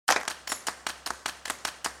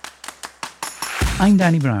I'm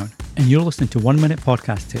Danny Brown, and you're listening to 1 Minute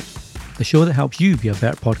Podcast Tips, the show that helps you be a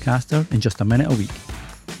better podcaster in just a minute a week.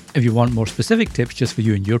 If you want more specific tips just for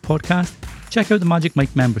you and your podcast, check out the Magic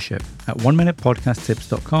Mike membership at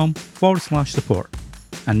 1minutepodcasttips.com/support.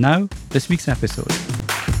 And now, this week's episode.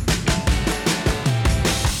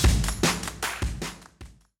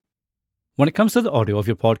 When it comes to the audio of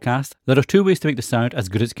your podcast, there are two ways to make the sound as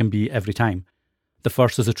good as it can be every time. The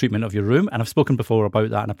first is the treatment of your room, and I've spoken before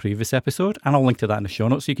about that in a previous episode, and I'll link to that in the show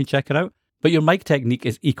notes so you can check it out. But your mic technique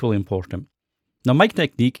is equally important. Now, mic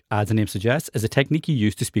technique, as the name suggests, is a technique you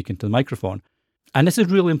use to speak into the microphone. And this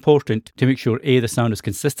is really important to make sure A, the sound is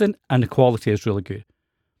consistent and the quality is really good.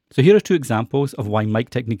 So here are two examples of why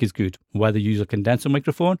mic technique is good, whether you use a condenser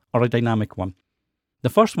microphone or a dynamic one. The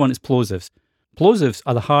first one is plosives. Plosives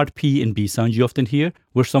are the hard P and B sounds you often hear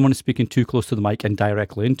where someone is speaking too close to the mic and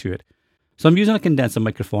directly into it. So I'm using a condenser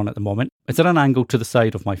microphone at the moment. It's at an angle to the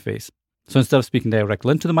side of my face. So instead of speaking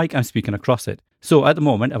directly into the mic, I'm speaking across it. So at the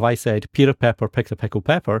moment, if I said Peter Pepper picked a pickle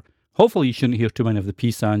pepper, hopefully you shouldn't hear too many of the P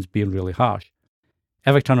sounds being really harsh.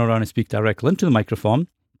 If I turn around and speak directly into the microphone,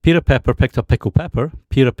 Peter Pepper picked a pickle pepper,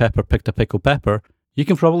 Peter Pepper picked a pickle pepper, you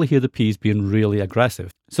can probably hear the P's being really aggressive.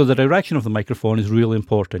 So the direction of the microphone is really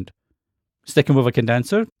important. Sticking with a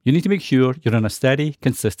condenser, you need to make sure you're in a steady,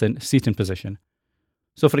 consistent seating position.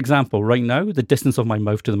 So for example, right now, the distance of my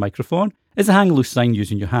mouth to the microphone is a hang loose sign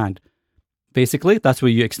using your hand. Basically, that's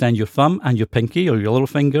where you extend your thumb and your pinky or your little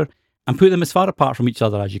finger and put them as far apart from each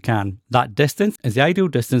other as you can. That distance is the ideal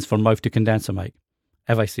distance for mouth to condenser mic.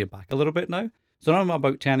 If I see it back a little bit now, so now I'm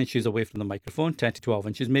about 10 inches away from the microphone, 10 to 12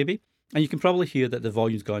 inches maybe, and you can probably hear that the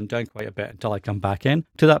volume's gone down quite a bit until I come back in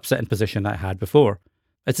to that sitting position I had before.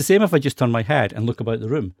 It's the same if I just turn my head and look about the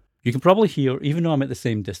room. You can probably hear, even though I'm at the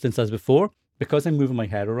same distance as before, because I'm moving my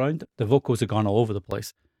head around, the vocals have gone all over the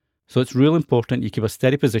place. So it's real important you keep a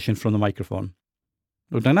steady position from the microphone.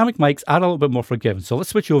 Now, dynamic mics are a little bit more forgiving, so let's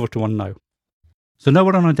switch over to one now. So now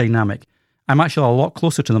we're on a dynamic. I'm actually a lot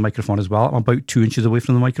closer to the microphone as well. I'm about 2 inches away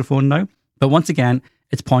from the microphone now. But once again,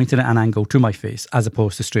 it's pointed at an angle to my face as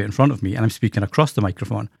opposed to straight in front of me, and I'm speaking across the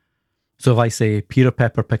microphone. So if I say, Peter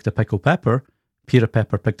Pepper picked a pickle pepper, Peter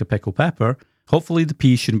Pepper picked a pickle pepper, hopefully the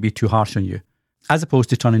P's shouldn't be too harsh on you. As opposed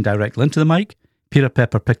to turning directly into the mic, Peter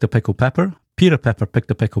Pepper picked a pickle pepper, Peter Pepper picked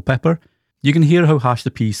a pickle pepper, you can hear how harsh the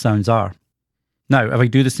P sounds are. Now, if I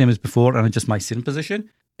do the same as before and adjust my sitting position,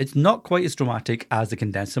 it's not quite as dramatic as the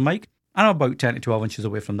condenser mic. I'm about 10 to 12 inches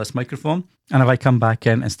away from this microphone, and if I come back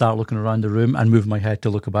in and start looking around the room and move my head to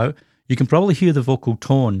look about, you can probably hear the vocal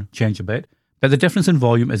tone change a bit, but the difference in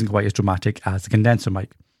volume isn't quite as dramatic as the condenser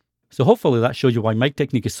mic. So hopefully that shows you why mic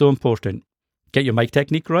technique is so important. Get your mic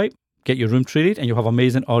technique right, get your room treated, and you'll have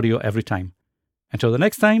amazing audio every time. Until the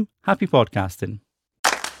next time, happy podcasting.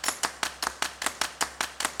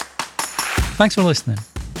 Thanks for listening.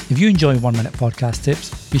 If you enjoy 1 Minute Podcast Tips,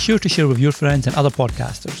 be sure to share with your friends and other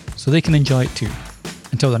podcasters so they can enjoy it too.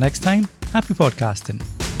 Until the next time, happy podcasting.